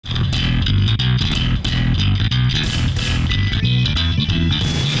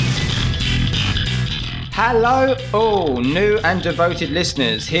Hello all new and devoted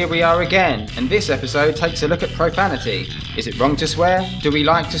listeners, here we are again, and this episode takes a look at profanity. Is it wrong to swear? Do we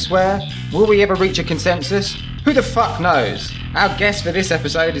like to swear? Will we ever reach a consensus? Who the fuck knows? Our guest for this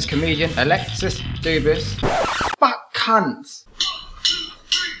episode is comedian Alexis Dubis. Fuck cunts!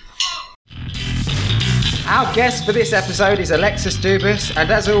 Our guest for this episode is Alexis Dubis,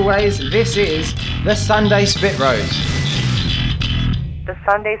 and as always, this is the Sunday Spit Roast. The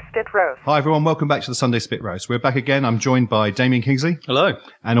Sunday Spit Roast. Hi everyone, welcome back to the Sunday Spit Roast. We're back again. I'm joined by Damien Kingsley. Hello.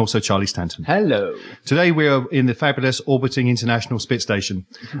 And also Charlie Stanton. Hello. Today we are in the fabulous orbiting International Spit Station,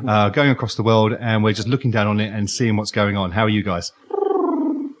 going across the world, and we're just looking down on it and seeing what's going on. How are you guys?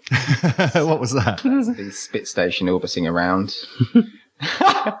 What was that? That's the spit station orbiting around.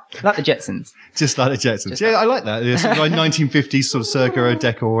 Like the Jetsons. Just like the Jetsons. I like that. It's like 1950s sort of circa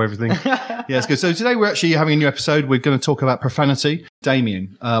decor, everything. Yeah, it's good. So today we're actually having a new episode. We're going to talk about profanity.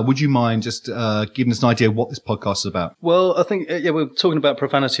 Damien, would you mind just giving us an idea of what this podcast is about? Well, I think, we're talking about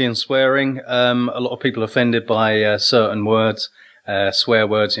profanity and swearing. A lot of people are offended by certain words, swear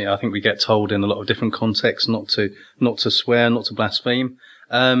words. I think we get told in a lot of different contexts not to swear, not to blaspheme.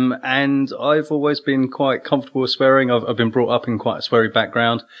 And I've always been quite comfortable with swearing. I've been brought up in quite a sweary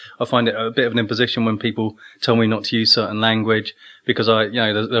background. I find it a bit of an imposition when people tell me not to use certain language, because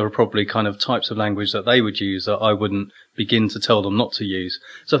there are probably kind of types of language that they would use that I wouldn't begin to tell them not to use.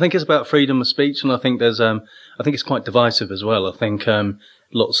 So I think it's about freedom of speech, and I think I think it's quite divisive as well. I think,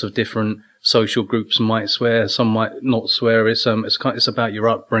 lots of different social groups might swear, some might not swear. It's about your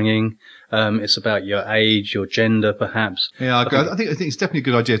upbringing. It's about your age, your gender, perhaps. Yeah, I think it's definitely a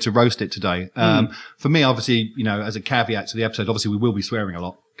good idea to roast it today. For me, obviously, as a caveat to the episode, obviously we will be swearing a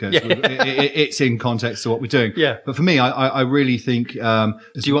lot because it's in context to what we're doing. Yeah. But for me, I really think. Do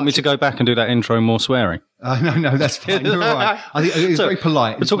you want me to go back and do that intro more swearing? No, that's fine. You're all right. I think it's very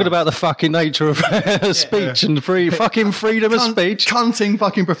polite. We're talking about the fucking nature of speech and fucking freedom of speech. Cunting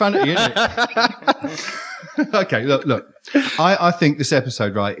fucking profanity, isn't it? Okay, look. I think this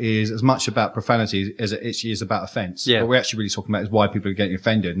episode, right, is as much about profanity as it is about offence. Yeah. What we're actually really talking about is why people are getting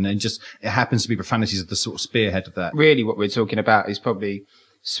offended, and then it happens to be profanity is the sort of spearhead of that. Really what we're talking about is probably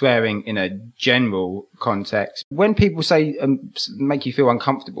swearing in a general context. When people say make you feel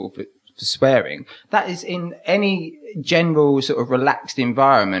uncomfortable for swearing, that is in any general sort of relaxed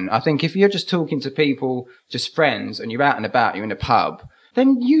environment. I think if you're just talking to people, just friends, and you're out and about, you're in a pub,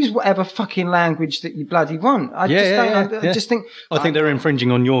 then use whatever fucking language that you bloody want. I think they're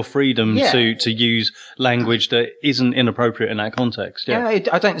infringing on your freedom to use language that isn't inappropriate in that context. Yeah, I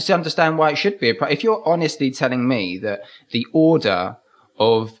don't understand why it should be. If you're honestly telling me that the order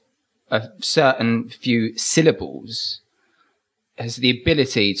of a certain few syllables has the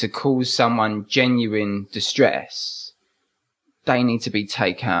ability to cause someone genuine distress, they need to be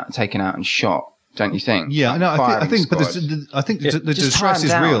taken out and shot. Don't you think? Yeah, no, I think the distress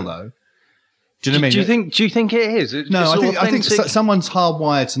is real, though. Do you know what I mean? Do you think it is? I think someone's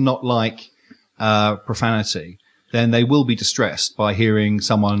hardwired to not like profanity, then they will be distressed by hearing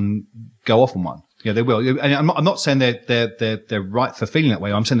someone go off on one. Yeah, they will. And I'm not saying they're right for feeling that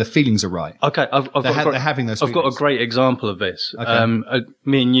way. I'm saying the feelings are right. Okay, they're having those feelings. I've got a great example of this. Okay.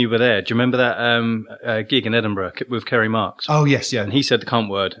 Me and you were there. Do you remember that gig in Edinburgh with Kerry Marks? Oh yes, yeah. And he said the cunt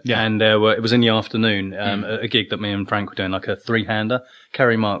word. Yeah. And it was in the afternoon. A gig that me and Frank were doing, like a three-hander.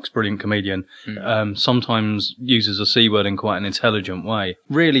 Kerry Marks, brilliant comedian, sometimes uses a C word in quite an intelligent way.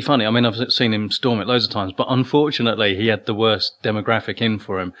 Really funny. I mean, I've seen him storm it loads of times, but unfortunately, he had the worst demographic in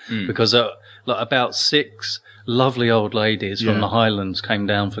for him because about 6 lovely old ladies from the Highlands came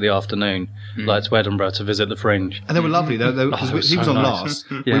down for the afternoon, to Edinburgh to visit the Fringe. And they were lovely. He was on last.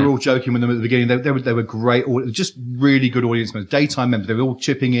 We were all joking with them at the beginning. They were great, just really good audience members, daytime members. They were all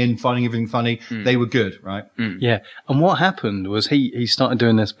chipping in, finding everything funny. They were good, right? Yeah. And what happened was he started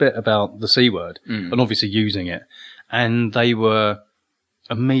doing this bit about the C word and obviously using it, and they were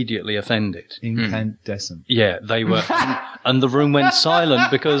immediately offended. Incandescent. Yeah, they were, and the room went silent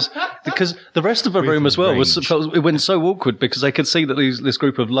because the rest of the room as well it went so awkward because they could see that this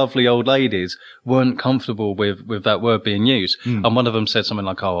group of lovely old ladies weren't comfortable with that word being used, and one of them said something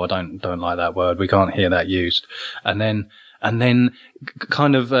like, "Oh, I don't like that word. We can't hear that used," and then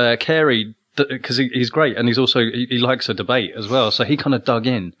kind of Carey. Because he's great, and he likes a debate as well. So he kind of dug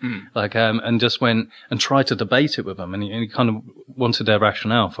in, and just went and tried to debate it with them, and he kind of wanted their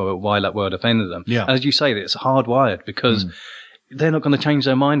rationale for why that word offended them. Yeah. And as you say, it's hardwired because they're not going to change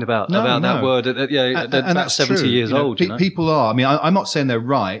their mind about that word. They're about 70 years old. People are. I mean, I'm not saying they're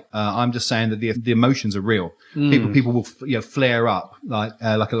right. I'm just saying that the emotions are real. People will flare up like an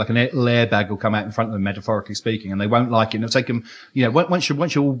airbag will come out in front of them, metaphorically speaking, and they won't like it. And it'll take them. Once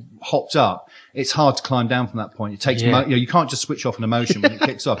you're all hopped up, it's hard to climb down from that point. It takes you can't just switch off an emotion when it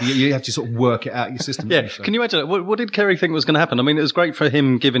kicks off. You have to sort of work it out in your system. Yeah. Can you imagine? What did Kerry think was going to happen? I mean, it was great for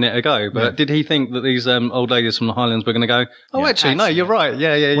him giving it a go, but did he think that these old ladies from the Highlands were going to go, actually, no, you're right.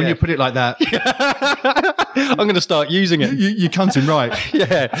 Yeah. When you put it like that, I'm going to start using it. You cunting right.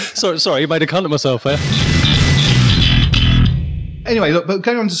 Yeah. Sorry, you made a cunt of myself there. Anyway, look, but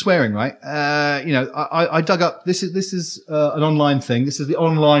going on to swearing, right? I dug up, this is an online thing. This is the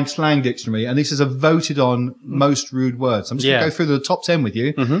online slang dictionary, and this is a voted on most rude words. I'm just going to go through the top 10 with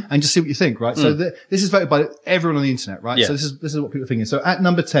you and just see what you think, right? So this is voted by everyone on the internet, right? Yeah. So this is what people are thinking. So at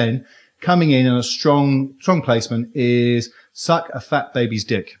number 10, coming in on a strong placement is suck a fat baby's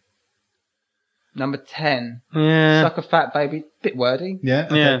dick. Number 10. Yeah. Suck a fat baby. Bit wordy. Yeah.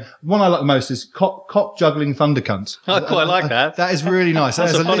 Okay. Yeah. One I like the most is cock juggling thunder cunt. I quite like that. That is really nice.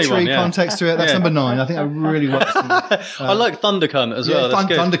 That's There's a a funny literary one, context to it. That's number 9. I think I really works. I like thunder cunt as well. That's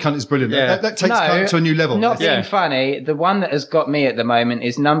good. Thunder cunt is brilliant. Yeah. That takes cunt to a new level. Not being funny, the one that has got me at the moment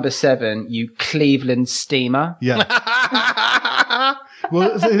is number 7, you Cleveland steamer. Yeah.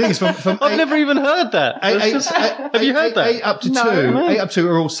 Well, the thing is, from I've never even heard that. Have you heard that? 8 up to 2. 8 up to 2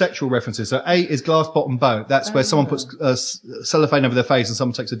 are all sexual references. So 8 is glass bottom boat. That's where someone puts cellophane over their face and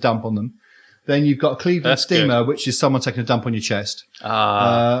someone takes a dump on them. Then you've got a Cleveland steamer, which is someone taking a dump on your chest.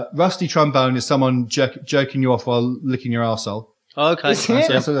 Rusty trombone is someone jerking you off while licking your arsehole. Oh, okay.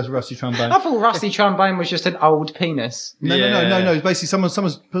 That's a rusty trombone. I thought rusty trombone was just an old penis. No. It's basically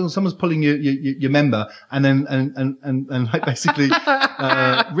someone's pulling your member and then like basically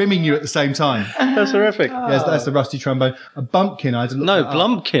rimming you at the same time. That's horrific. Yes, that's the rusty trombone. A bumpkin.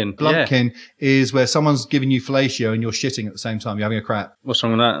 Blumpkin. Blumpkin is where someone's giving you fellatio and you're shitting at the same time. You're having a crap. What's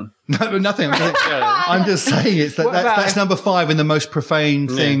wrong with that? No, nothing. I'm just saying that's number 5 in the most profane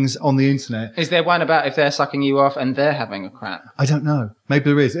things on the internet. Is there one about if they're sucking you off and they're having a crap? I don't know. Maybe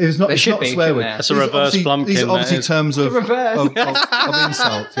there is. It's not a swear word. That's a reverse blumpkin. These are obviously terms of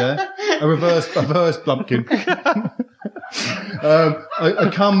insult, yeah? A reverse blumpkin.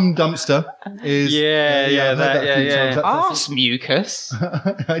 A cum dumpster is... Arse mucus.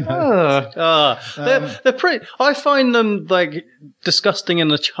 I know. They're pretty... I find them, like, disgusting in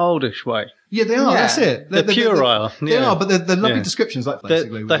a childish way. Yeah, they are. Yeah. That's it. They're puerile. They are, but they're lovely descriptions. Like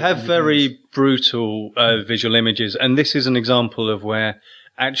basically, they have very brutal visual images, and this is an example of where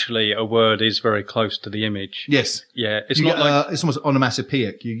actually a word is very close to the image. Yes. Yeah. It's not like it's almost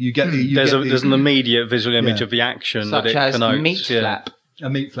onomatopoeic. You get there's an immediate visual image of the action such that it as connotes. Meat flap. A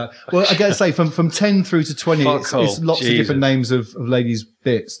meat flap. Well, I gotta say, from 10 through to 20, it's lots of different names of ladies'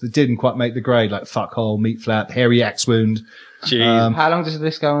 bits that didn't quite make the grade, like fuckhole, meat flap, hairy axe wound. How long does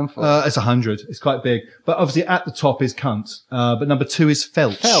this go on for? It's 100. It's quite big. But obviously at the top is cunt. But number 2 is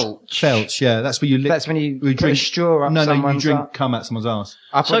felch. Felch, yeah. That's where you lick. That's when you put a straw up someone's you drink cum at someone's arse.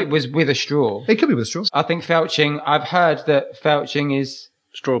 I thought it was with a straw. It could be with a straw. I think felching, I've heard that felching is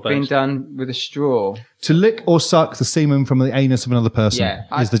straw-based. Being done with a straw. To lick or suck the semen from the anus of another person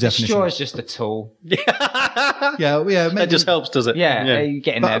is the definition. The straw is just a tool. Yeah. That just helps, does it? Yeah. You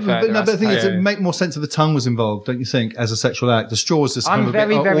get in there further. But the thing is, it would make more sense if the tongue was involved, don't you think, as a sexual act? The straw is just kind of a bit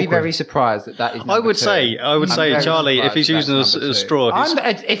awkward. I'm very surprised that is I would say, Charlie, if he's using a straw...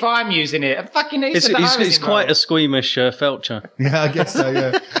 if I'm using it, I fucking need to He's quite a squeamish felcher. Yeah, I guess so,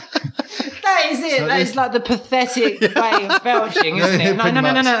 yeah. That is it. That is like the pathetic way of felching, isn't it?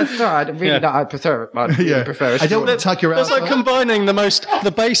 No. Sorry, I prefer a straw. I don't want to tuck your ass. It's like combining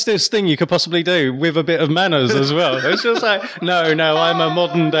the basest thing you could possibly do with a bit of manners as well. It's just like, no, I'm a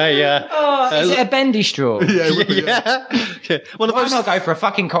modern day... is it a bendy straw? Yeah. Why not go for a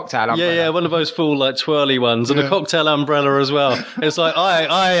fucking cocktail umbrella? Yeah, one of those full, like, twirly ones, and a cocktail umbrella as well. It's like,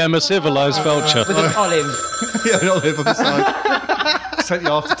 I am a civilised felcher. With an olive. Yeah, an olive on the side. Take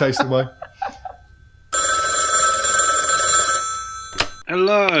the aftertaste away.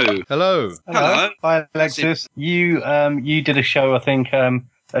 Hello. Hi, Alexis. You did a show, I think,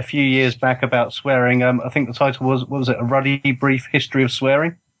 a few years back about swearing. I think the title was it A Ruddy Brief History of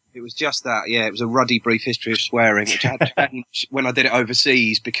Swearing? It was just that, yeah. It was a ruddy brief history of swearing, which had to change when I did it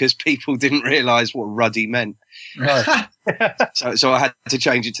overseas because people didn't realise what ruddy meant. Right. So I had to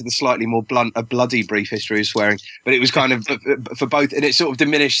change it to the slightly more blunt, a bloody brief history of swearing. But it was kind of for both, and it sort of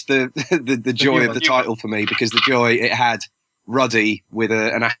diminished the joy of the title for me because the joy it had ruddy with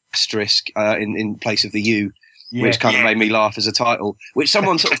an asterisk in place of the U. which kind of made me laugh as a title, which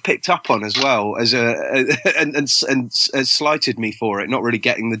someone sort of picked up on as well as and slighted me for it, not really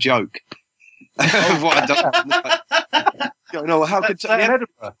getting the joke of what I'd done. No, how could it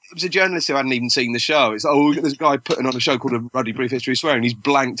was a journalist who hadn't even seen the show. It's there's a guy putting on a show called A Ruddy Brief History of Swearing. He's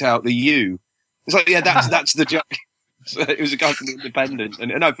blanked out the U. It's like, yeah, that's the joke. So it was a guy from the Independent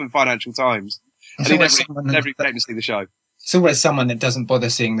and no, from Financial Times. And he never came to see the show. It's always someone that doesn't bother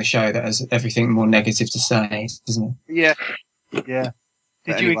seeing the show that has everything more negative to say, isn't it? Yeah. Yeah.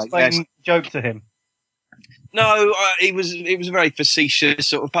 Did you explain the joke to him? No, it was a very facetious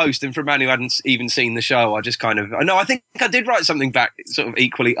sort of post, and for a man who hadn't even seen the show, I just kind of I think I did write something back, sort of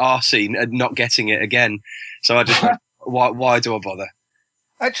equally arsey and not getting it again. So I just went, why do I bother?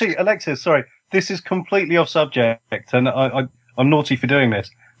 Actually, Alexis, sorry, this is completely off subject, and I'm naughty for doing this,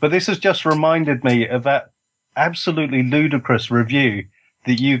 but this has just reminded me of that absolutely ludicrous review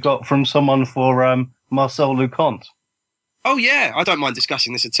that you got from someone for Marcel Leconte. Oh yeah, I don't mind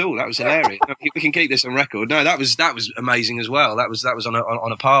discussing this at all. That was hilarious. We can keep this on record. No, that was amazing as well. That was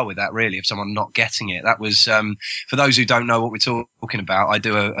on a par with that, really, of someone not getting it. That was for those who don't know what we're talking about. I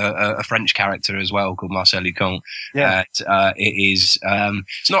do a French character as well called Marcel Leconte. Yeah, it is.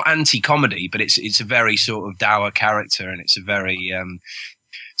 It's not anti-comedy, but it's a very sort of dour character, and it's a very.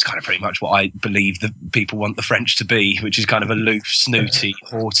 It's kind of pretty much what I believe that people want the French to be, which is kind of aloof, snooty,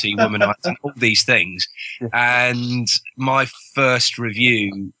 haughty, womanizing, all these things. And my first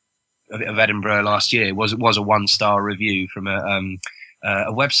review of Edinburgh last year was a 1-star review from a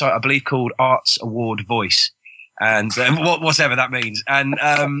website I believe called Arts Award Voice, and whatever that means. And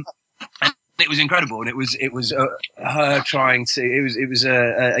it was incredible, and it was her trying to. It was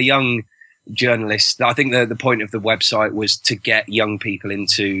a young journalist. I think the point of the website was to get young people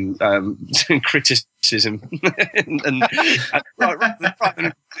into criticism and rather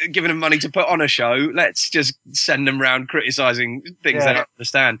than giving them money to put on a show, let's just send them around criticising things they don't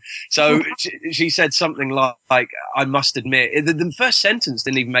understand. So she said something like, I must admit, the first sentence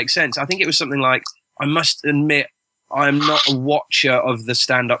didn't even make sense. I think it was something like, I must admit I'm not a watcher of the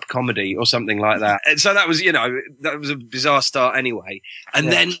stand-up comedy or something like that. And so that was, that was a bizarre start anyway.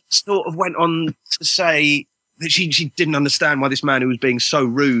 And then sort of went on to say that she didn't understand why this man who was being so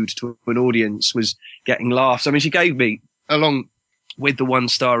rude to an audience was getting laughs. I mean, she gave me, along with the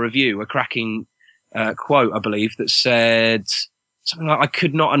 1-star review, a cracking quote, I believe, that said something like, I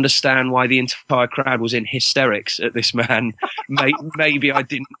could not understand why the entire crowd was in hysterics at this man. Maybe I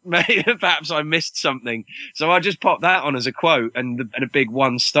didn't, perhaps I missed something. So I just popped that on as a quote and a big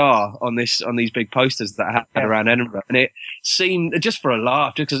 1-star on these big posters that I had around Edinburgh. And it seemed, just for a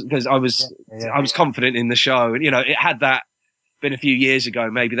laugh, just because I was confident in the show. And, it had that been a few years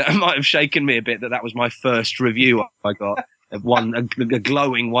ago, maybe that might have shaken me a bit that was my first review I got. A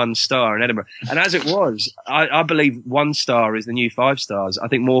glowing 1-star in Edinburgh. And as it was, I believe 1 star is the new 5 stars. I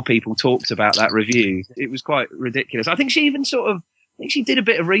think more people talked about that review. It was quite ridiculous. I think she even she did a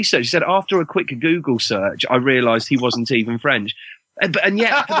bit of research. She said, after a quick Google search, I realised he wasn't even French. And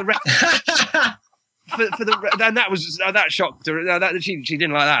yet, for the rest... and that shocked her. She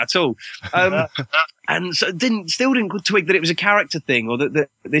didn't like that at all, and so still didn't twig that it was a character thing, or that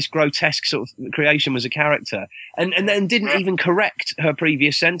this grotesque sort of creation was a character, and then didn't even correct her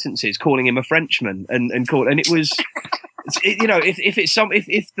previous sentences, calling him a Frenchman, and it was.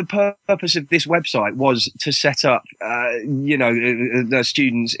 If the purpose of this website was to set up, the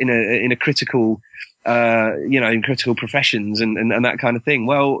students in a critical. In critical professions and that kind of thing.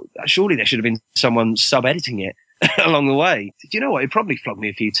 Well, surely there should have been someone sub-editing it along the way. Do you know what? It probably flogged me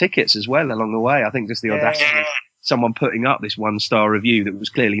a few tickets as well along the way. I think just the audacity of someone putting up this 1-star review that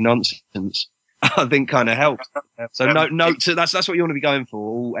was clearly nonsense, I think kind of helped. So that's what you want to be going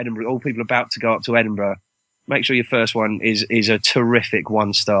for. All people about to go up to Edinburgh. Make sure your first one is a terrific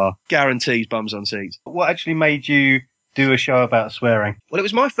 1-star. Guarantees bums on seats. What actually made you do a show about swearing? Well, it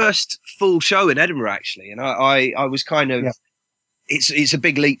was my first full show in Edinburgh, actually, and I was kind of. Yeah. It's a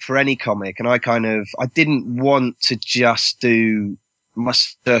big leap for any comic, and I didn't want to just do my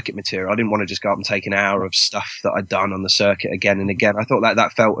circuit material. I didn't want to just go up and take an hour of stuff that I'd done on the circuit again and again. I thought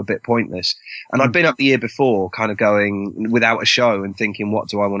that felt a bit pointless. And I'd been up the year before, kind of going without a show and thinking, what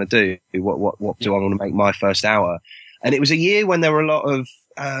do I want to do? What do I want to make my first hour? And it was a year when there were a lot of.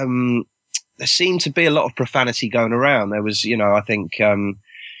 There seemed to be a lot of profanity going around. There was, I think,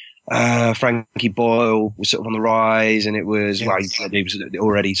 Frankie Boyle was sort of on the rise, and it was, he was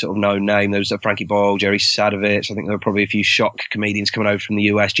already sort of known name. There was Frankie Boyle, Jerry Sadovich. I think there were probably a few shock comedians coming over from the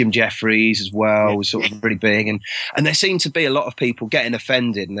US. Jim Jeffries as well was sort of really big. And there seemed to be a lot of people getting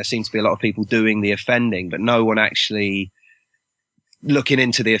offended, and there seemed to be a lot of people doing the offending, but no one actually looking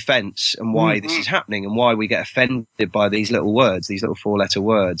into the offence and why this is happening and why we get offended by these little words, these little 4-letter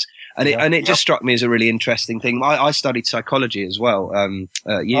words. And it just struck me as a really interesting thing. I studied psychology as well,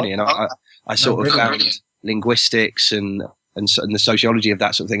 at uni, and I sort of found linguistics and the sociology of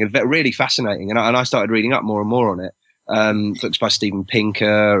that sort of thing really fascinating. And I started reading up more and more on it. Books by Steven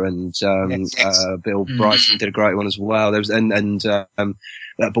Pinker and Bill Bryson did a great one as well. There was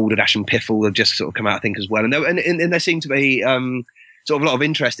Balderdash and Piffle have just sort of come out, I think, as well. And there seemed to be sort of a lot of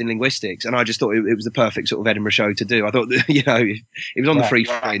interest in linguistics, and I just thought it was the perfect sort of Edinburgh show to do. I thought that, it was on the Free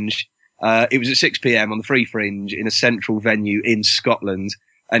Fringe. It was at 6 p.m. on the Free Fringe in a central venue in Scotland,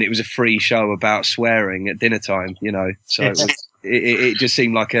 and it was a free show about swearing at dinner time. So it just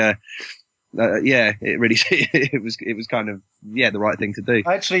seemed like it really it was kind of the right thing to do.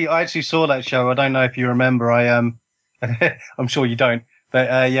 I actually saw that show. I don't know if you remember. I'm sure you don't. But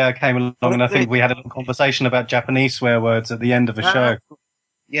I came along and I think we had a little conversation about Japanese swear words at the end of the show.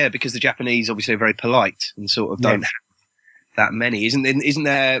 Yeah, because the Japanese obviously are very polite and sort of don't have that many. Isn't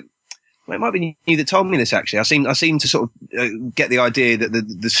there? Well, it might be you that told me this actually. I seem to sort of get the idea that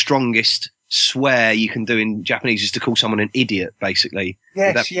the strongest swear you can do in Japanese is to call someone an idiot, basically.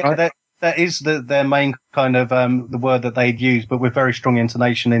 Yes, that is their main kind of the word that they'd use, but with very strong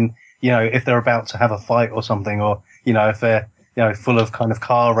intonation in if they're about to have a fight or something, or if they're full of kind of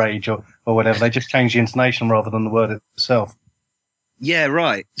car rage or whatever. They just change the intonation rather than the word itself. Yeah,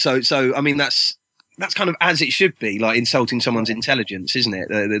 right. So I mean, that's kind of as it should be, like insulting someone's intelligence, isn't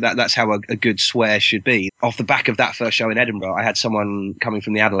it? That's how a good swear should be. Off the back of that first show in Edinburgh, I had someone coming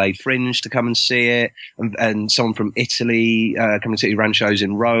from the Adelaide Fringe to come and see it, and someone from Italy coming to see ran shows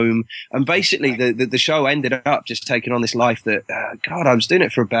in Rome. And basically, the show ended up just taking on this life that, I was doing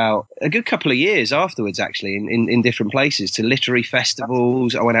it for about a good couple of years afterwards, actually, in different places, to literary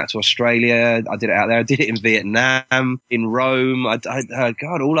festivals. I went out to Australia. I did it out there. I did it in Vietnam, in Rome.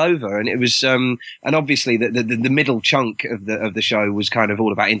 All over. And it was, and obviously the middle chunk of the show was kind of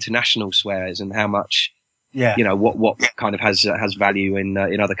all about international swears and how much, what kind of has value in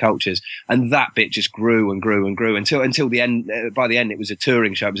other cultures. And that bit just grew and grew and grew until the end. By the end, it was a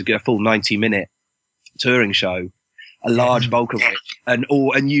touring show. It was a full 90-minute touring show, a large bulk of it.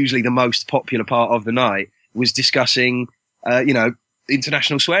 And usually the most popular part of the night was discussing,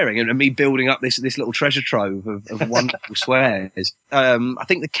 international swearing and me building up this little treasure trove of wonderful swears. I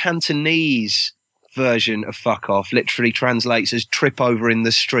think the Cantonese version of fuck off literally translates as trip over in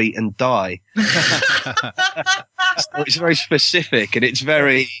the street and die. It's very specific and it's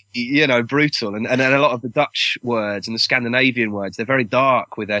very, brutal. And a lot of the Dutch words and the Scandinavian words, they're very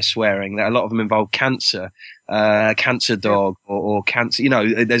dark with their swearing. A lot of them involve cancer, cancer dog or cancer,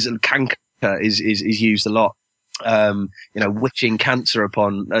 there's kanker is used a lot. Witching cancer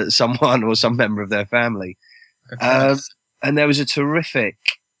upon someone or some member of their family. And there was a terrific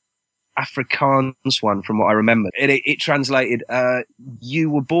Afrikaans one from what I remember. It translated, you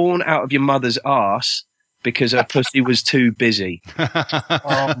were born out of your mother's arse because her pussy was too busy.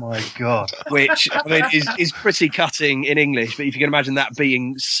 Oh my God. Which, I mean, is pretty cutting in English, but if you can imagine that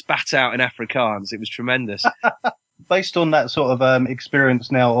being spat out in Afrikaans, it was tremendous. Based on that sort of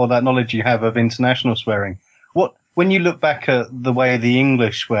experience now, or that knowledge you have of international swearing, when you look back at the way the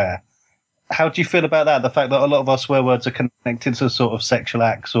English swear, how do you feel about that? The fact that a lot of our swear words are connected to sort of sexual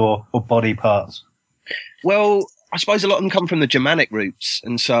acts or body parts? Well, I suppose a lot of them come from the Germanic roots.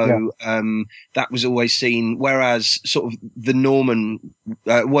 And so that was always seen, whereas sort of the Norman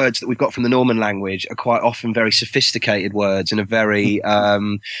words that we've got from the Norman language are quite often very sophisticated words and are very,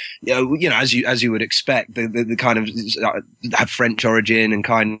 as you would expect, the kind of have French origin and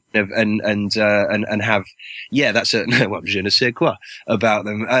kind of, and have, that certain, well, je ne sais quoi about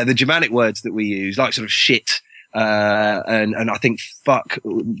them. The Germanic words that we use, like sort of shit, and I think fuck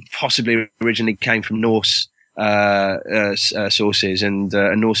possibly originally came from Norse sources and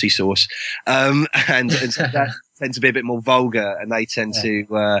a Norsey source, and so that tend to be a bit more vulgar, and they tend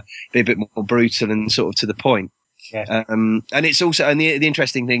to be a bit more brutal and sort of to the point. And it's also, and the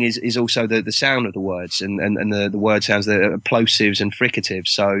interesting thing is also the sound of the words and the word sounds, the plosives and fricatives.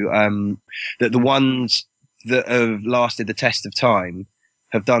 So that the ones that have lasted the test of time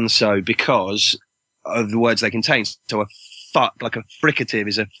have done so because of the words they contain. So a fuck, like a fricative,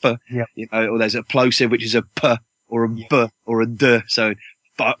 is a f, or there's a plosive, which is a p or a b or a d. So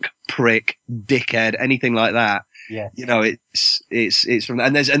fuck, prick, dickhead, anything like that. Yeah. It's from,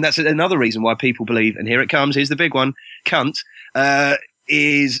 and that's another reason why people believe, and here it comes, here's the big one, cunt,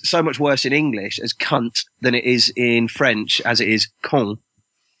 is so much worse in English as cunt than it is in French as it is con,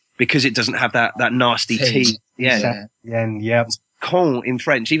 because it doesn't have that nasty T. Yeah. Con in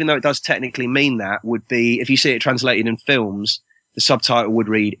French, even though it does technically mean that, would be, if you see it translated in films, the subtitle would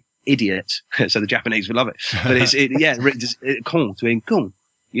read idiot. So the Japanese would love it. But con to mean con,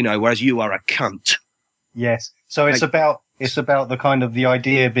 whereas you are a cunt. Yes. So it's about the kind of the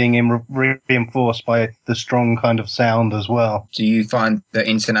idea being reinforced by the strong kind of sound as well. Do you find that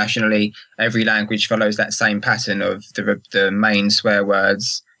internationally every language follows that same pattern of the main swear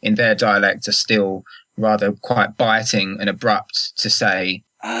words in their dialect are still rather quite biting and abrupt to say?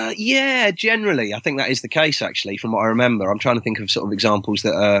 Yeah, generally. I think that is the case, actually, from what I remember. I'm trying to think of sort of examples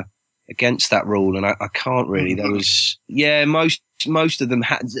that are against that rule, and I can't really. There was, most of them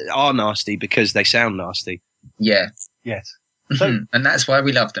are nasty because they sound nasty. Yeah. Yes. So, and that's why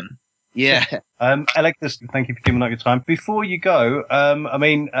we love them. Yeah. Alexis, thank you for giving up your time. Before you go,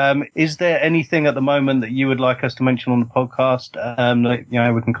 is there anything at the moment that you would like us to mention on the podcast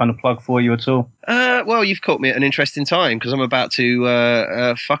that we can kind of plug for you at all? Well, you've caught me at an interesting time because I'm about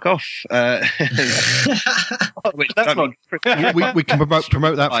to fuck off. Which That's not. we can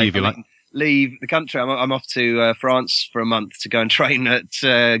promote that for you if you like. Leave the country. I'm off to France for a month to go and train at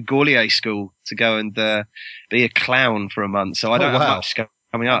Gaulier School to go and be a clown for a month. So I don't have much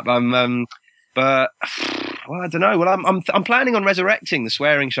coming up. But I don't know. Well, I'm planning on resurrecting the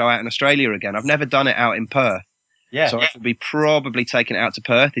swearing show out in Australia again. I've never done it out in Perth. Yeah. So I will be probably taking it out to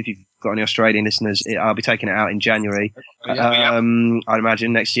Perth. If you've got any Australian listeners, I'll be taking it out in January. I'd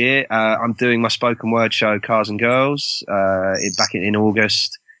imagine next year. I'm doing my spoken word show, Cars and Girls, back in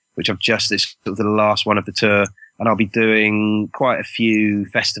August, which this is the last one of the tour. And I'll be doing quite a few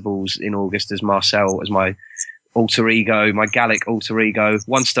festivals in August as Marcel, as my alter ego, my Gallic alter ego,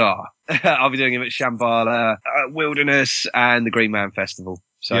 1 star. I'll be doing him at Shambhala, Wilderness, and the Green Man Festival.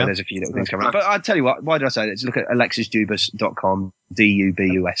 So there's a few little things coming up. But I'll tell you what, why did I say that? Look at alexisdubus.com,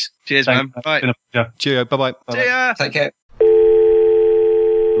 DUBUS. Cheers, man. Bye. Cheerio. Bye-bye. See ya. Take care.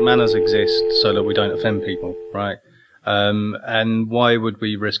 Manners exist so that we don't offend people, right? And why would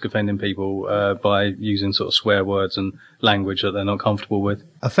we risk offending people by using sort of swear words and language that they're not comfortable with?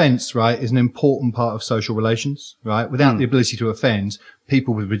 Offence, right, is an important part of social relations, right? Without the ability to offend,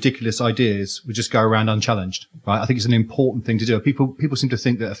 people with ridiculous ideas would just go around unchallenged, right? I think it's an important thing to do. People seem to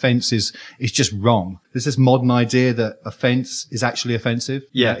think that offence is just wrong. There's this modern idea that offence is actually offensive.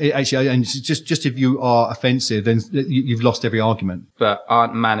 Yeah. And just if you are offensive, then you've lost every argument. But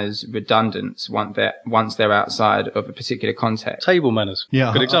aren't manners redundant once they're outside of a particular context? Table manners.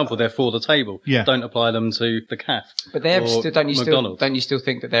 Yeah. Good example. They're for the table. Yeah. Don't apply them to the calf. But they're don't you still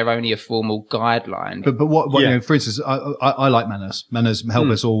think that they're only a formal guideline? But what for instance, I like manners. Manners help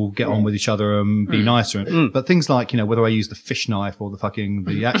us all get on with each other and be nicer. But things like, whether I use the fish knife or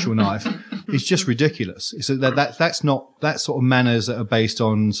the actual knife, it's just ridiculous. So that's not that sort of manners that are based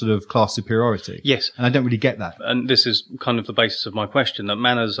on sort of class superiority. Yes. And I don't really get that. And this is kind of the basis of my question, that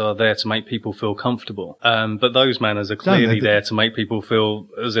manners are there to make people feel comfortable. But those manners are clearly there to make people feel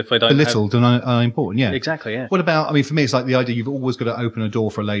as if they don't belittled and unimportant. Yeah. Exactly, yeah. What about, for me, it's like the idea you've always got to open a door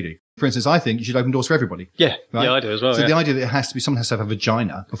for a lady. For instance, I think you should open doors for everybody. Yeah, right? yeah, I do as well. So the idea that someone has to have a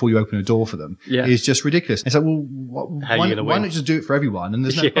vagina before you open a door for them is just ridiculous. It's like, well, why not just do it for everyone and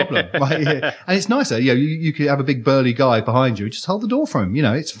there's no problem? Right? Yeah. And it's nicer. You could have a big burly guy behind you, just hold the door for him.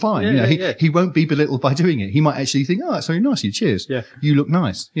 It's fine. He won't be belittled by doing it. He might actually think, oh, that's very nice of you. Cheers. Yeah. You look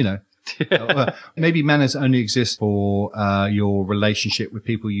nice. Maybe manners only exist for your relationship with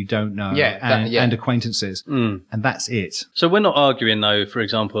people you don't know and acquaintances. And that's it. So we're not arguing, though, for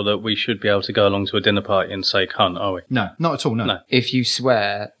example, that we should be able to go along to a dinner party and say cunt, are we? No, not at all, no. If you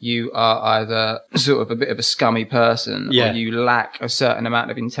swear, you are either sort of a bit of a scummy person or you lack a certain amount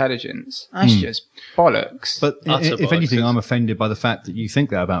of intelligence. That's just bollocks. But if anything, I'm offended by the fact that you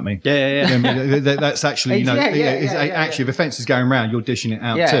think that about me. Yeah. That's actually, actually, if offence is going around, you're dishing it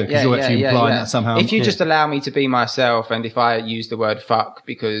out too. You're actually implying that somehow. If you just allow me to be myself, and if I use the word fuck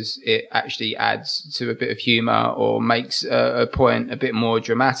because it actually adds to a bit of humour or makes a point a bit more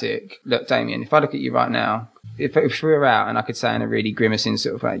dramatic. Look, Damien, if I look at you right now, if we were out and I could say in a really grimacing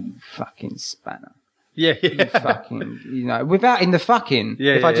sort of way, you fucking spanner. Yeah. You fucking, without in the fucking.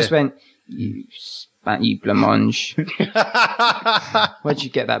 If I just went, you span, you blancmange. Where'd you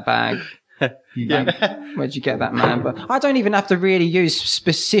get that bag? Where'd you get that man? But I don't even have to really use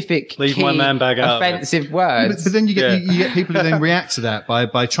specific my man bag out offensive words. But then you get people who then react to that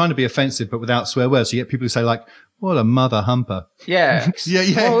by trying to be offensive but without swear words. So you get people who say like, what a mother humper. Yeah.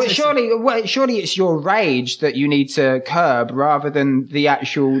 Well, surely it's your rage that you need to curb rather than the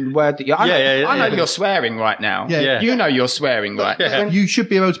actual word that you're... I know you're swearing right now. Yeah. You know you're swearing right now. You should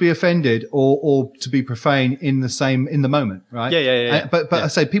be able to be offended or to be profane in the moment, right? Yeah. But I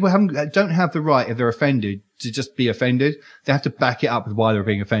say people don't have the right, if they're offended, to just be offended. They have to back it up with why they're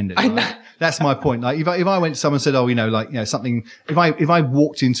being offended. Right? That's my point. Like, if I went to someone and said, "Oh, something," if I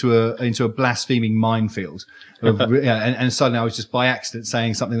walked into a blaspheming minefield, and suddenly I was just by accident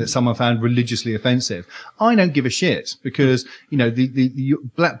saying something that someone found religiously offensive, I don't give a shit, because the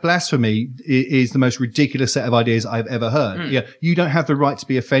blasphemy is the most ridiculous set of ideas I've ever heard. Yeah, you don't have the right to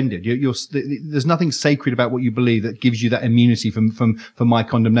be offended. There's nothing sacred about what you believe that gives you that immunity from my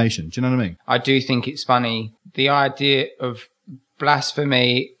condemnation. Do you know what I mean? I do think it's funny. The idea of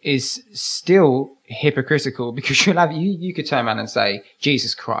blasphemy is still hypocritical, because you could turn around and say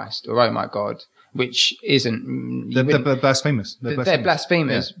Jesus Christ or oh my God, which isn't. They're blasphemous. They're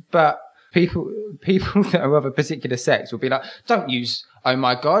blasphemous, yeah. But people that are of a particular sect will be like, don't use oh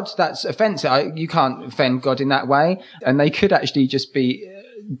my God, that's offensive. You can't offend God in that way. And they could actually just be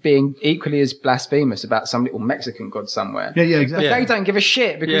being equally as blasphemous about some little Mexican god somewhere. Yeah, exactly. But they don't give a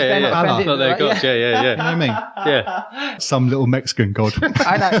shit because they're not offended. Not their gods. Yeah. You know what I mean? Yeah. Some little Mexican god.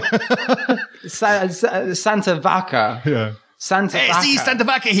 I know. Santa Vaca. Yeah. Santa Vaca. See, Santa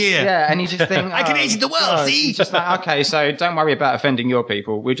Vaca here. Yeah, and you just think, I can exit the world, see? It's just like, okay, so don't worry about offending your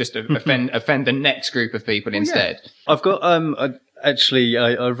people. We'll just offend the next group of people instead. Yeah. I've got,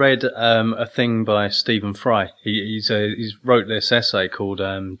 I read a thing by Stephen Fry. He's wrote this essay called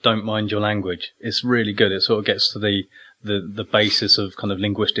 "Don't Mind Your Language." It's really good. It sort of gets to the basis of kind of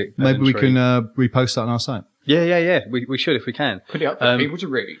linguistic. Maybe we can repost that on our site. Yeah. We should if we can. Put it up for people to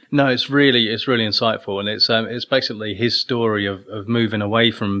read. No, it's really insightful, and it's basically his story of moving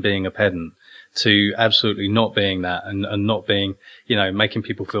away from being a pedant to absolutely not being that, and not being, making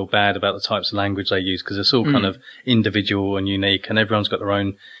people feel bad about the types of language they use, because it's all kind of individual and unique, and everyone's got their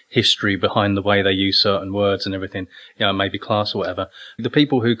own history behind the way they use certain words and everything, maybe class or whatever. The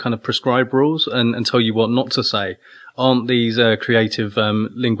people who kind of prescribe rules and tell you what not to say aren't these creative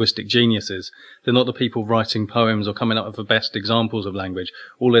linguistic geniuses. They're not the people writing poems or coming up with the best examples of language.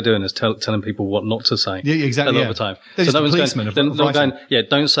 All they're doing is telling people what not to say. Yeah, exactly. A lot of the time. They're just policemen of writing. Going,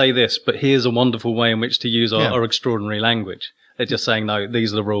 don't say this, but here's a wonderful way in which to use our extraordinary language. They're just saying, no,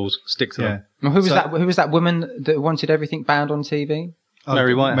 these are the rules. Stick to them. Well, who was that woman that wanted everything banned on TV? Oh,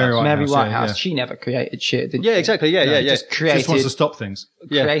 Mary Whitehouse. Mary Whitehouse. Yeah. She never created shit, didn't she? Yeah, exactly. Yeah. Just wants to stop things.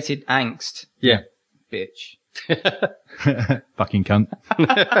 Created angst. Yeah. Bitch. Fucking cunt.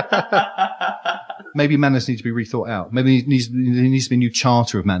 Maybe manners need to be rethought out. Maybe there needs to be a new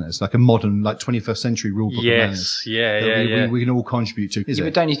charter of manners, like a modern, 21st century rule book of manners. We can all contribute to.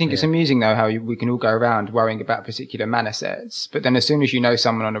 But don't you think it's amusing though how we can all go around worrying about particular manner sets, but then as soon as you know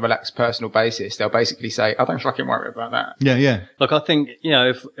someone on a relaxed personal basis, they'll basically say, "I don't fucking worry about that." Yeah. Like I think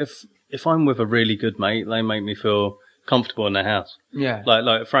if I'm with a really good mate, they make me feel comfortable in their house. Yeah.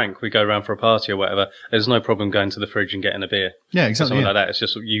 Like Frank, we go around for a party or whatever. There's no problem going to the fridge and getting a beer. Yeah, exactly. Something like that. It's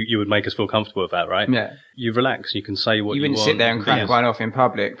just you would make us feel comfortable with that, right? Yeah. You relax. You can say what you want. You wouldn't sit there and crank one off in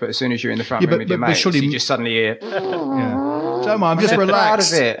public, but as soon as you're in the front room with your mates, you just suddenly hear. Yeah. Don't mind, I'm just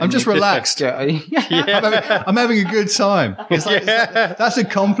relaxed. I'm just relaxed. I'm having a good time. It's like, that's a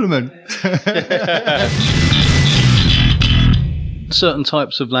compliment. Certain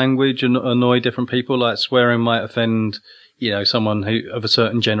types of language annoy different people. Like swearing might offend, someone of a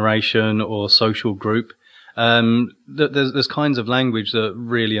certain generation or social group. There's kinds of language that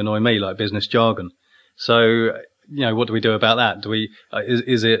really annoy me, like business jargon. So, what do we do about that?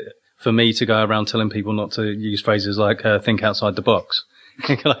 Is it for me to go around telling people not to use phrases like think outside the box?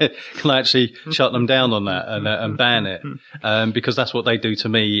 Can I actually shut them down on that and ban it? Because that's what they do to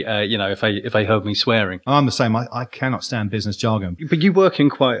me, if they heard me swearing. I'm the same. I cannot stand business jargon. But you work in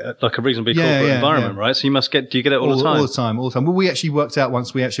quite like a reasonably corporate environment, right? So you must do you get it all the time? All the time. Well, we actually worked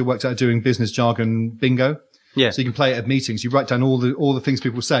out doing business jargon bingo. Yeah. So you can play it at meetings. You write down all the things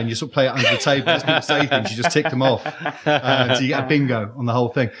people say and you sort of play it under the table. As people say things, you just tick them off. So you get a bingo on the whole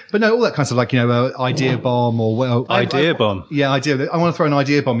thing. But no, all that kind of idea bomb or idea bomb. Yeah, idea. I want to throw an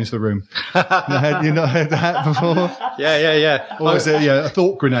idea bomb into the room. You've not heard that before? Yeah. Or is it a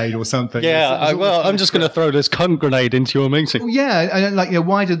thought grenade or something? Yeah. I'm just going to throw this cunt grenade into your meeting. Well, yeah. And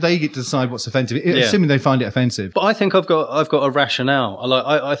why do they get to decide what's offensive? Assuming they find it offensive. But I think I've got a rationale.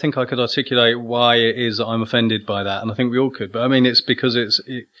 I think I could articulate why it is that I'm offended by that, and I think we all could. But I mean, it's because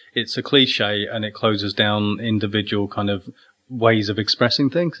it's a cliche and it closes down individual kind of ways of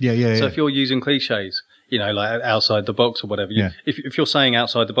expressing things. So if you're using cliches, like outside the box or whatever, if you're saying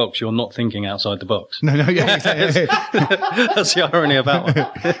outside the box, you're not thinking outside the box. No, exactly. That's the irony of that one.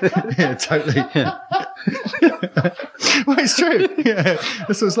 Yeah, totally. Well, it's true. Yeah,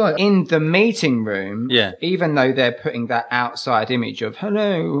 that's what it's like. In the meeting room, Yeah. even though they're putting that outside image of,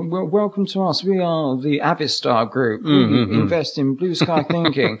 hello, welcome to us, we are the Avistar Group, we invest in blue sky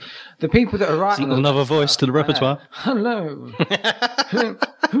thinking. The people that are writing... Another voice to the repertoire. Hello.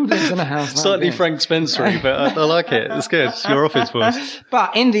 who lives in a house like Slightly this? Frank Spencery, but I like it. It's good. It's your office voice.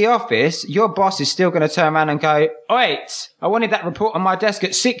 But in the office, your boss is still going to turn around and go, wait, I wanted that report on my desk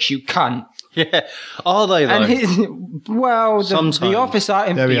at 6, you cunt. Yeah. Are they, though? And Sometimes. the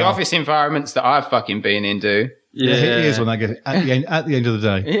office environments that I've fucking been in do. Yeah, it is when I get at the end of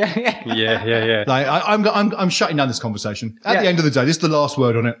the day. Yeah. Like I'm shutting down this conversation. At the end of the day, this is the last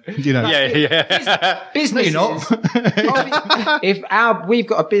word on it. You know. Business. No, you're not. If we've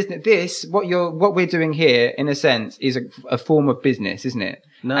got a business, what we're doing here, in a sense, is a form of business, isn't it?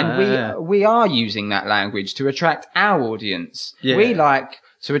 No. And we are using that language to attract our audience. Yeah. We like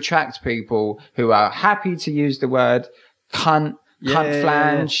to attract people who are happy to use the word cunt, cunt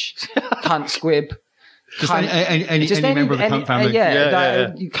flange, cunt squib. Just any member of the cunt family.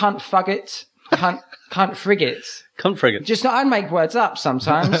 You can't fug it, can't frigate. Cunt frigate. Just I make words up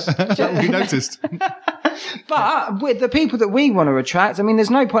sometimes. You noticed. But with the people that we want to attract, I mean, there's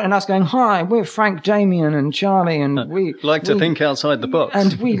no point in us going, hi, we're Frank, Damien and Charlie, and we like to think outside the box.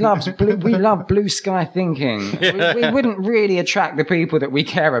 And we love blue sky thinking. We wouldn't really attract the people that we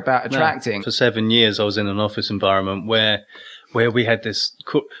care about attracting. No. For 7 years, I was in an office environment where we had this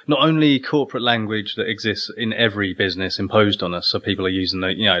not only corporate language that exists in every business imposed on us, so people are using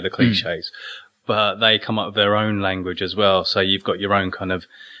the cliches, but they come up with their own language as well. So you've got your own kind of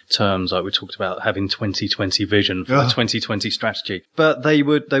terms, like we talked about having 2020 vision for the 2020 strategy. But they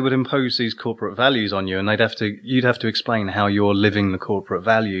would impose these corporate values on you, and you'd have to explain how you're living the corporate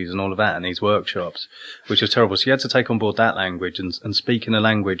values and all of that in these workshops, which was terrible. So you had to take on board that language and speak in a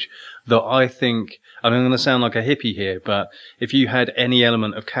language that I think, I'm going to sound like a hippie here, but if you had any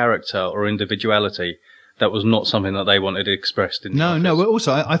element of character or individuality, that was not something that they wanted expressed in the office. No. Well,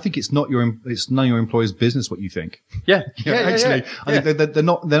 also, I think it's none of your employer's business what you think. Actually, I think they're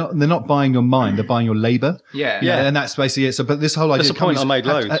not buying your mind; they're buying your labour. And that's basically it. So, but this whole idea, that's the point I made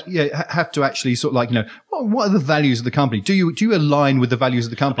loads. Have to actually sort of like what are the values of the company? Do you align with the values of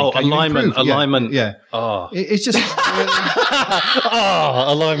the company? Oh, alignment. Yeah. Oh, it's just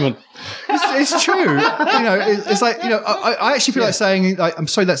alignment. It's true. It's like I actually feel like saying, like, I'm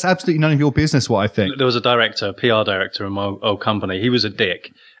sorry, that's absolutely none of your business. What I think. There was a PR director in my old company. He was a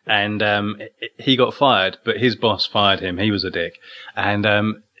dick, and he got fired, but his boss fired him. He was a dick, and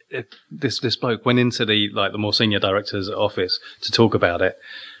this bloke went into the more senior director's office to talk about it.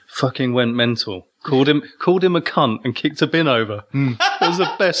 Fucking went mental. Called him a cunt and kicked a bin over. It was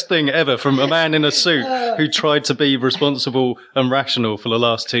the best thing ever from a man in a suit who tried to be responsible and rational for the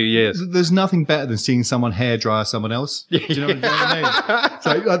last 2 years. There's nothing better than seeing someone hairdryer someone else. Do you know what I mean?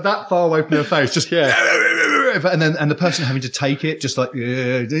 So that far away from their face, just and the person having to take it, just like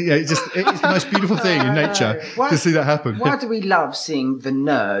it's the most beautiful thing in nature to see that happen. Why do we love seeing the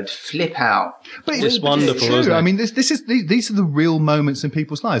nerd flip out? But it's wonderful, isn't it? I mean, these are the real moments in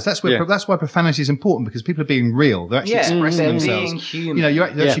people's lives. That's why profanity is important, because people are being real. They're actually expressing themselves. Being human. You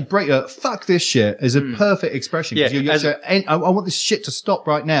actually break fuck this shit is a perfect expression. I want this shit to stop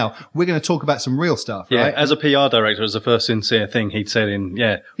right now. We're going to talk about some real stuff. Yeah, right? as a PR director, it was the first sincere thing he'd said in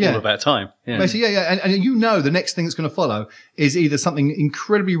all of that time. Yeah. Basically, and the next thing that's going to follow is either something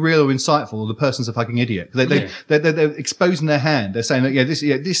incredibly real or insightful, or the person's a fucking idiot. They're exposing their hand. They're saying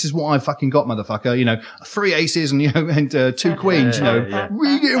that this is what I fucking got, motherfucker. 3 aces and 2 queens.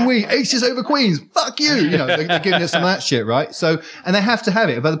 We aces over queens. Fuck you. They're giving us some of that shit, right? So, and they have to have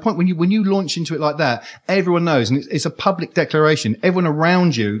it. By the point when you launch into it like that, everyone knows, and it's a public declaration. Everyone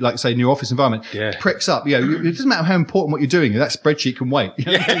around you, like say in your office environment, pricks up. It doesn't matter how important what you're doing. That spreadsheet can wait.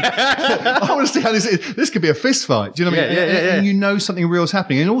 I want to see how this is. This could be a fist fight. Do you know what I mean? And something real is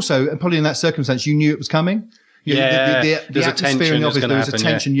happening. And also, probably in that circumstance, you knew it was coming. The atmosphere in the office, there was a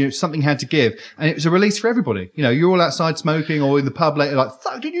tension, something had to give. And it was a release for everybody. You're all outside smoking or in the pub later, like,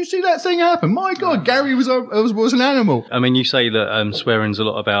 fuck, did you see that thing happen? My God, Gary was an animal. I mean, you say that swearing's a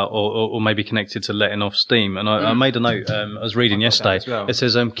lot about, or maybe connected to letting off steam. And I made a note, I was reading yesterday. Well. It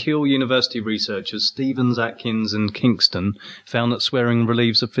says, Keele University researchers Stevens, Atkins and Kingston found that swearing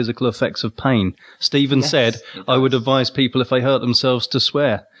relieves the physical effects of pain. Stevens said, I would advise people if they hurt themselves to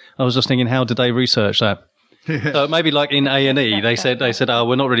swear. I was just thinking, how did they research that? Maybe like in A&E, they said, oh,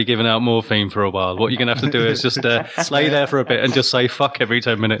 we're not really giving out morphine for a while. What you're going to have to do is just lay there for a bit and just say fuck every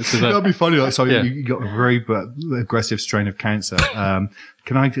 10 minutes. That'd be funny. You got a very aggressive strain of cancer.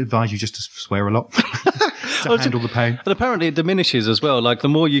 Can I advise you just to swear a lot? to handle the pain. And apparently it diminishes as well. Like the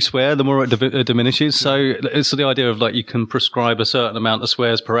more you swear, the more it diminishes. So it's the idea of like you can prescribe a certain amount of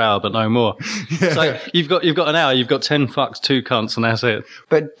swears per hour, but no more. So you've got an hour, you've got 10 fucks, 2 cunts, and that's it.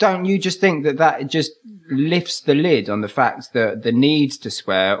 But don't you just think that just lifts the lid on the fact that the need to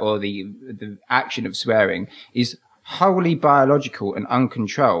swear or the action of swearing is wholly biological and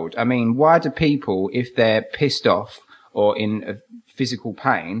uncontrolled? I mean, why do people, if they're pissed off or in a physical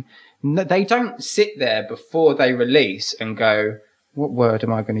pain, they don't sit there before they release and go, what word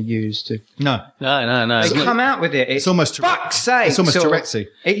am I going to use to... No. They come out with it. It's almost... Fuck's sake! It's almost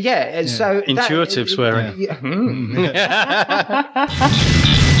Tourette'sy. So... Intuitive swearing.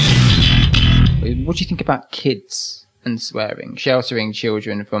 What do you think about kids and swearing? Sheltering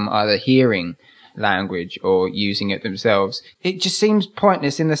children from either hearing language or using it themselves. It just seems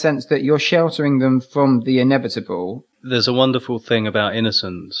pointless in the sense that you're sheltering them from the inevitable. There's a wonderful thing about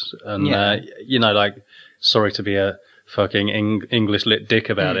innocence. And, like, sorry to be a fucking English lit dick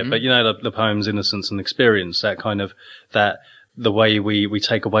about it, but the poems Innocence and Experience, that kind of, that the way we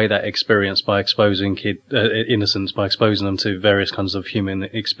take away that experience by exposing innocence, by exposing them to various kinds of human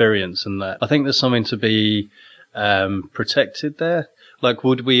experience. And that I think there's something to be, protected there. Like,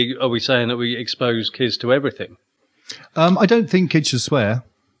 are we saying that we expose kids to everything? I don't think kids should swear.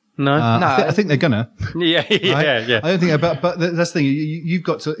 No. I think they're gonna. Yeah. I don't think, but that's the thing. You've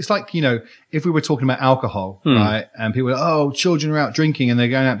got to. It's like, if we were talking about alcohol, right? And people are, children are out drinking and they're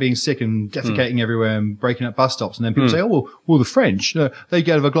going out being sick and defecating everywhere and breaking up bus stops. And then people say, well, the French, they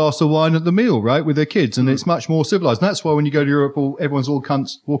get a glass of wine at the meal, right, with their kids, and it's much more civilized. And that's why when you go to Europe, everyone's all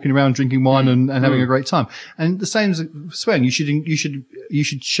cunts walking around drinking wine and having a great time. And the same as swearing. You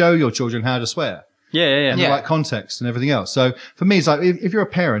should show your children how to swear. Yeah. In the right context and everything else. So for me, it's like, if you're a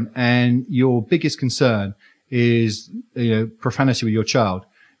parent and your biggest concern is, profanity with your child,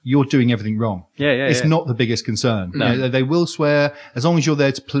 you're doing everything wrong. It's not the biggest concern. No. They will swear as long as you're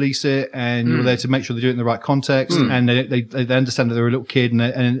there to police it and you're there to make sure they do it in the right context and they understand that they're a little kid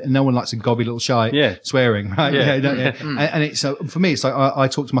and no one likes a gobby little shy swearing, right? And it's, so for me, it's like, I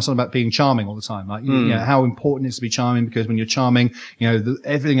talk to my son about being charming all the time. Like, how important it is to be charming, because when you're charming,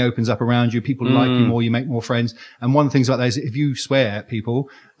 everything opens up around you. People like you more, you make more friends. And one of the things about that is if you swear at people,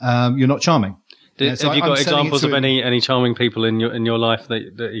 you're not charming. So have you got examples of any charming people in your life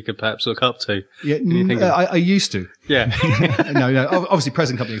that you could perhaps look up to? Yeah, I used to. Yeah. No, obviously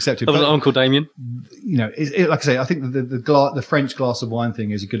present company accepted. But Uncle Damien. Like I say, I think the French glass of wine thing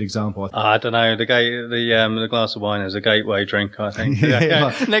is a good example. I don't know. The glass of wine is a gateway drink, I think.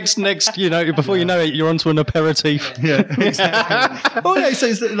 Next, before you know it, you're onto an aperitif. Yeah, exactly. So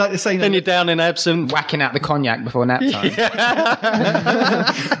it's like they're saying. Then you're down in absinthe, whacking out the cognac before nap time.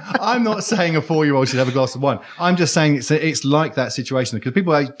 I'm not saying a 4-year-old should have a glass of wine. I'm just saying it's like that situation, because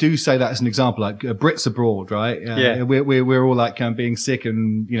people do say that as an example, like Brits abroad, right? We're all like being sick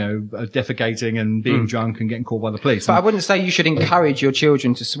and defecating and being drunk and getting caught by the police. But I wouldn't say you should encourage your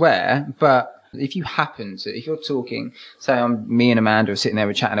children to swear, but if you're talking, say me and Amanda are sitting there,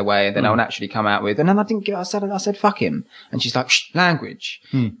 we're chatting away, and then I'll naturally come out with, and then I said fuck him, and she's like, shh, language.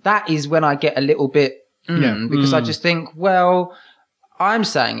 That is when I get a little bit because I just think, well, I'm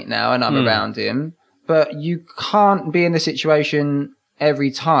saying it now and I'm around him, but you can't be in the situation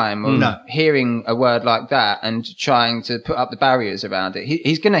every time of hearing a word like that and trying to put up the barriers around it.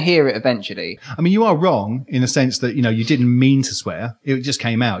 He's going to hear it eventually. I mean, you are wrong in the sense that, you didn't mean to swear. It just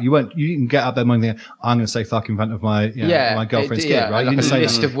came out. You didn't get up there and think, I'm going to say fuck in front of my, my girlfriend's kid, right? Like a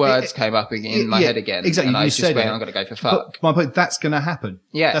list of words came up in my head again. Exactly. And I just went, I'm going to go for fuck. But my point, that's going to happen.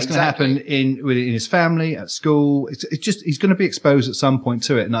 Yeah, that's going to happen in his family, at school. It's just, he's going to be exposed at some point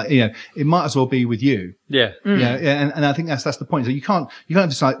to it. And it might as well be with you. Yeah. And I think that's the point. So you can't have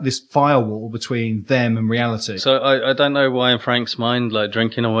just like this firewall between them and reality. So I don't know why in Frank's mind, like,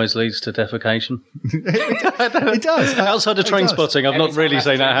 drinking always leads to defecation. It does. Outside of train spotting, I've not really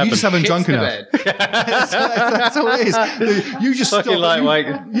seen that happen. You just haven't drunk enough. That's all it is. You just stop.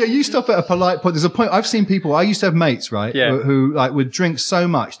 You stop at a polite point. There's a point. I've seen people. I used to have mates, right, who like would drink so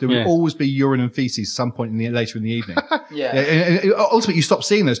much there would always be urine and feces at some point later in the evening. And ultimately, you stop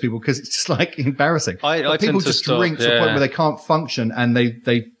seeing those people because it's just like embarrassing. People just drink to the point where they can't function, and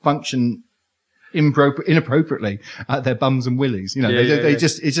they function inappropriately at their bums and willies.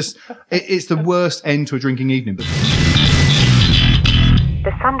 It's the worst end to a drinking evening.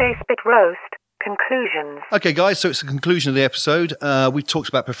 The Sunday Spit Roast conclusions. Okay, guys, so it's the conclusion of the episode. We've talked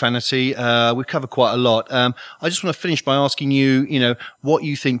about profanity. We've covered quite a lot. I just want to finish by asking you, what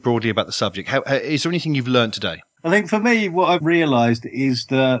you think broadly about the subject. Is there anything you've learned today? I think for me, what I've realised is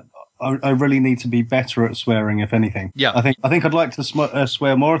that I really need to be better at swearing, if anything. Yeah. I think I'd like to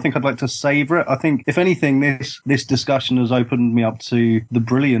swear more. I think I'd like to savor it. I think, if anything, this discussion has opened me up to the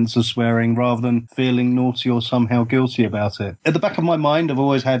brilliance of swearing rather than feeling naughty or somehow guilty about it. At the back of my mind, I've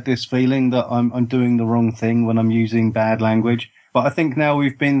always had this feeling that I'm doing the wrong thing when I'm using bad language. But I think now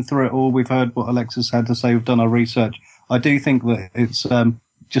we've been through it all, we've heard what Alexis had to say, we've done our research. I do think that it's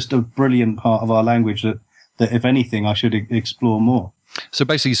just a brilliant part of our language that if anything, I should explore more. So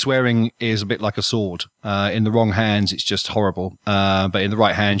basically, swearing is a bit like a sword. In the wrong hands, it's just horrible. But in the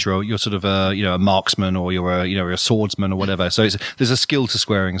right hands, you're sort of a marksman, or you're a swordsman or whatever. So there's a skill to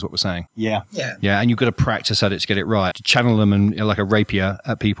swearing, is what we're saying. Yeah. And you've got to practice at it to get it right. To channel them and like a rapier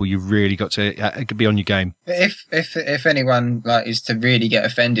at people, you've really got to be on your game. If anyone is to really get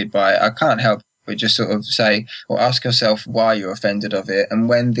offended by it, I can't help but just sort of say, or ask yourself why you're offended of it. And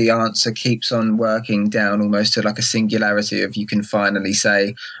when the answer keeps on working down almost to like a singularity of you can finally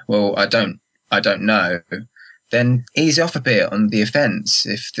say, well, I don't know, then ease off a bit on the offence.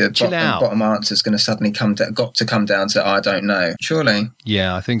 If the bottom answer is going to suddenly come down to I don't know, surely.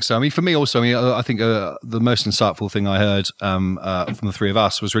 Yeah, I think so. I mean, for me also, I think the most insightful thing I heard from the three of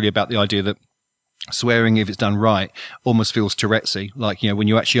us was really about the idea that swearing, if it's done right, almost feels Tourette'sy. Like, when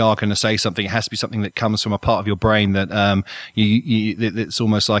you actually are going to say something, it has to be something that comes from a part of your brain that it's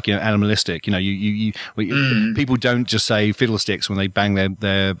almost like animalistic. People don't just say fiddlesticks when they bang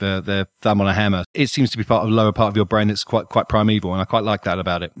their thumb on a hammer. It seems to be lower part of your brain that's quite primeval, and I quite like that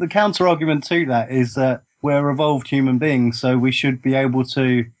about it. The counter argument to that is that we're evolved human beings, so we should be able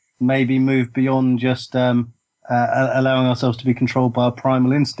to maybe move beyond just allowing ourselves to be controlled by our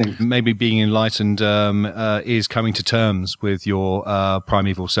primal instinct. Maybe being enlightened is coming to terms with your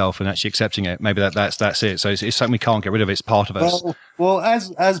primeval self and actually accepting it. Maybe that's it. So it's something we can't get rid of. It's part of us. Well,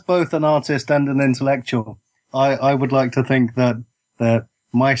 as both an artist and an intellectual, I would like to think that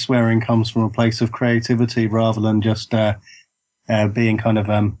my swearing comes from a place of creativity rather than just being kind of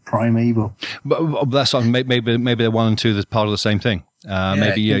primeval. But that's something. Maybe they're one and two. That's part of the same thing.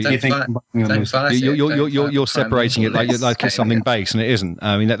 Maybe you're separating it like it's something base, and it isn't.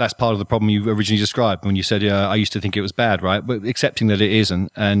 I mean, that's part of the problem you originally described when you said, I used to think it was bad, right? But accepting that it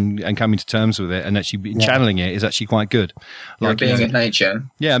isn't and coming to terms with it and actually channeling it is actually quite good. Like being in nature.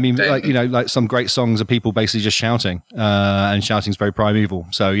 Yeah, I mean, like some great songs are people basically just shouting, and shouting's very primeval.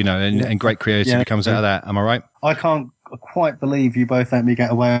 So, and great creativity comes out of that. Am I right? I can't quite believe you both let me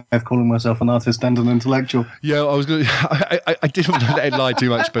get away with calling myself an artist and an intellectual. Yeah, I was going to... I didn't want to let it lie too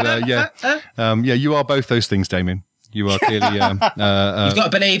much, but you are both those things, Damien. You are clearly... You've got to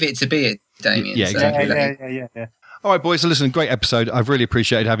believe it to be it, Damien. Yeah, exactly. Yeah. All right, boys. So listen, great episode. I've really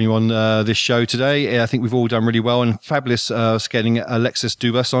appreciated having you on this show today. I think we've all done really well, and fabulous getting Alexis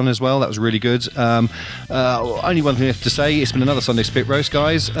Dubas on as well. That was really good. Only one thing left to say. It's been another Sunday Spit Roast,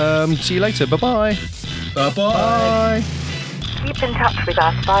 guys. See you later. Bye-bye. Bye-bye. Bye. Keep in touch with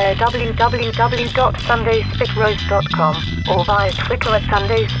us via www.sundayspitroast.com or via Twitter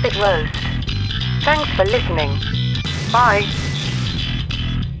 @SundaySpitRoast. Thanks for listening. Bye.